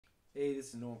Hey, this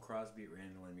is Noel Crosby at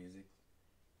Randolin Music,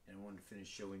 and I wanted to finish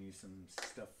showing you some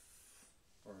stuff,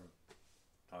 or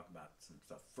talk about some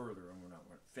stuff further, and we're not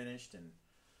finished, and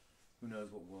who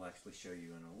knows what we'll actually show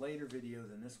you in a later video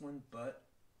than this one. But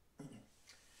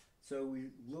so we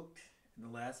looked in the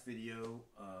last video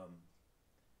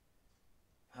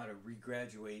how to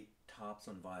regraduate tops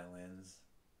on violins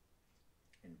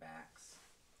and backs,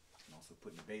 and also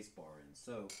putting a bass bar in.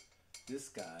 So this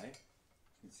guy,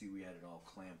 you can see we had it all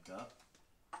clamped up.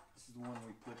 This is the one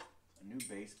we put a new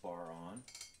bass bar on.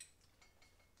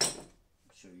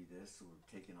 I'll show you this. So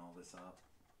we're taking all this up.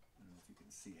 I don't know if you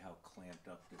can see how clamped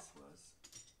up this was.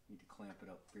 You need to clamp it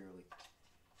up fairly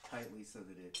tightly so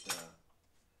that it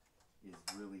is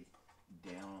really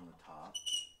down on the top.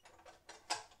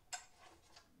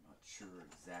 I'm not sure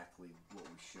exactly what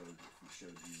we showed. If we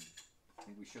showed you, I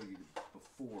think we showed you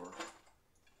before,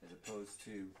 as opposed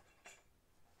to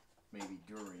maybe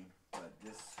during. But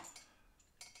this, I'll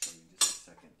show you in just a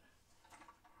second.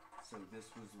 So this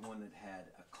was one that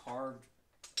had a carved,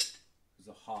 it was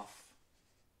a Hoff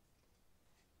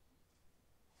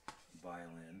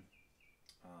violin.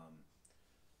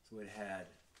 So it had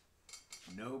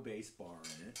no bass bar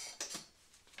in it.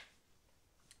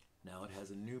 Now it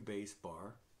has a new bass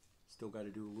bar. Still got to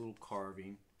do a little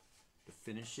carving to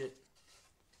finish it,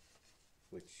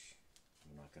 which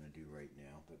I'm not going to do right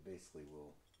now, but basically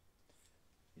we'll,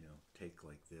 take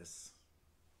like this,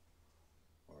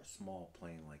 or a small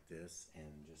plane like this,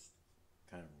 and just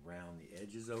kind of round the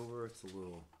edges over. It's a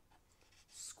little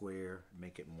square,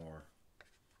 make it more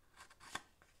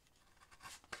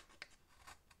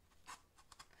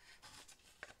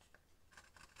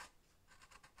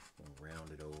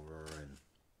round it over and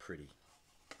pretty,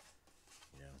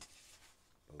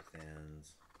 both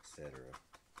ends, etc.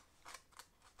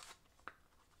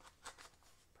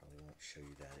 Probably won't show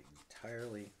you that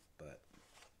entirely, but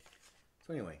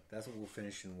so anyway, that's what we'll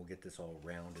finish, and we'll get this all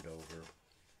rounded over.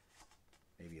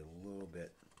 Maybe a little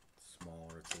bit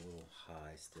smaller, it's a little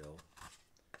high still.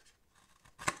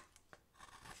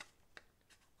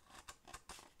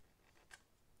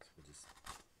 So we'll just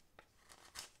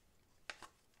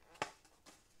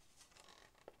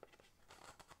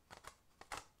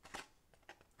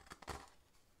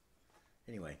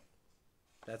anyway,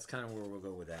 that's kind of where we'll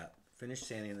go with that. Finish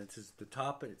sanding. This is the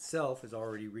top itself is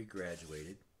already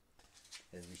regraduated,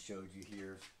 as we showed you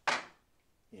here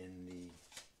in the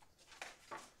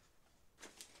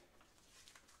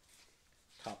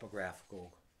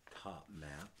topographical top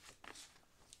map,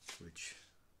 which,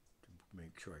 to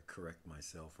make sure I correct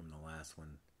myself from the last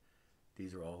one,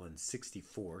 these are all in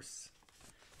 64ths.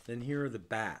 Then here are the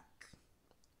back.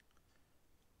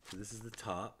 So this is the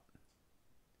top,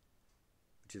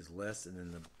 which is less, and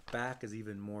then the back is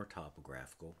even more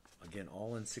topographical. Again,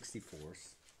 all in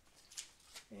 64ths.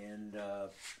 And so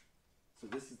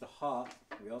this is the hop.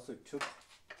 We also took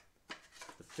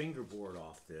the fingerboard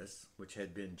off this, which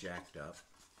had been jacked up,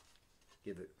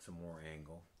 give it some more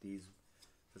angle. These,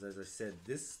 because as I said,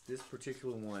 this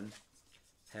particular one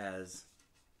has,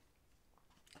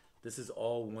 this is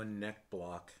all one neck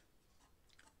block.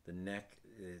 The neck,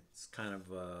 it's kind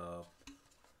of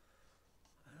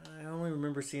I only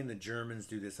remember seeing the Germans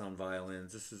do this on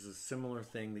violins. This is a similar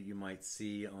thing that you might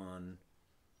see on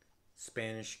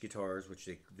Spanish guitars, which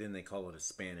they call it a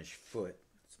Spanish foot.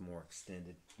 It's more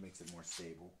extended, makes it more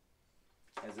stable.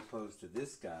 As opposed to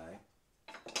this guy,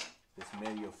 this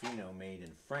medio fino made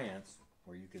in France,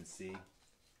 where you can see,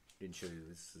 didn't show you,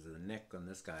 this is the neck on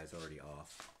this guy is already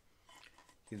off.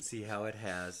 You can see how it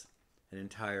has an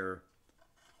entire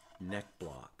neck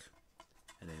block,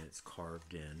 and then it's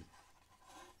carved in,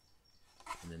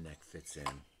 and the neck fits in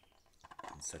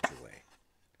such a way.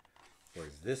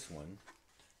 Whereas this one,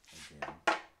 again,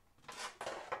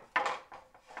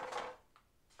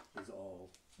 is all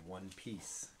one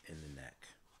piece in the neck.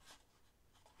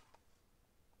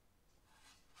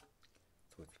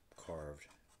 So it's carved,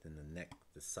 then the neck,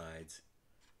 the sides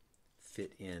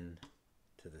fit in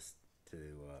to this, to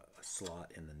a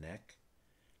slot in the neck,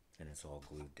 and it's all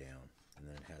glued down. And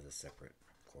then it has a separate,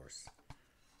 of course,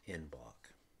 end block.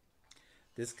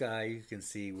 This guy, you can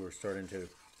see we're starting to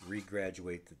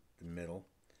regraduate the middle.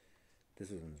 This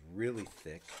one's really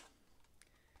thick.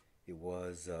 It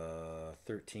was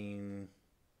 13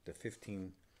 to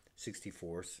 15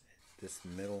 64ths. This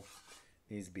middle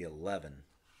needs to be 11.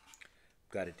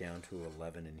 Got it down to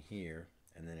 11 in here,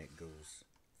 and then it goes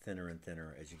thinner and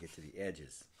thinner as you get to the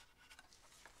edges.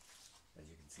 As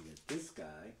you can see with this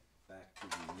guy, back to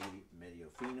the medio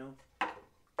fino.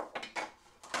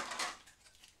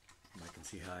 And I can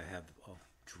see how I have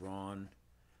drawn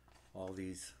all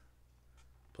these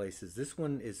places. This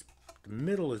one is, the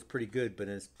middle is pretty good, but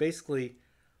it's basically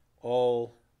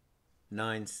all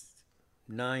 9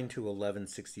 to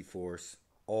 11/64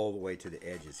 all the way to the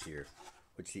edges here,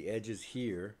 which the edges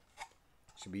here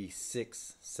should be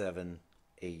 6, 7,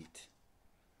 8.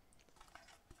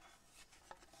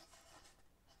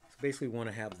 So basically we want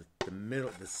to have the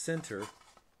middle, the center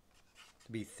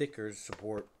to be thicker to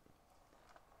support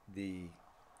the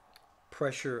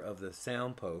pressure of the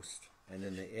sound post, and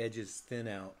then the edges thin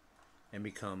out and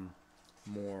become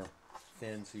more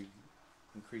thin so you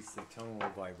increase the tonal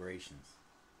vibrations.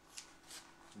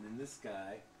 And then this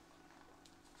guy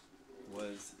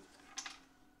was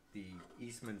the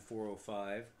Eastman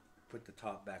 405. Put the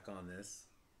top back on this.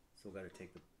 Still got to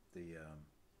take the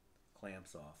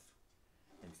clamps off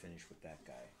and finish with that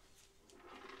guy.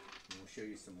 And we'll show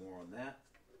you some more on that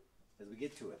as we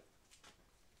get to it.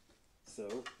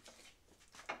 So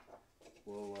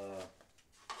we'll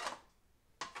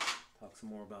talk some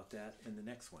more about that in the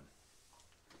next one.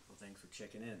 Well, thanks for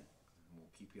checking in. And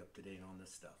we'll keep you up to date on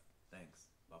this stuff. Thanks.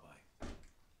 Bye-bye.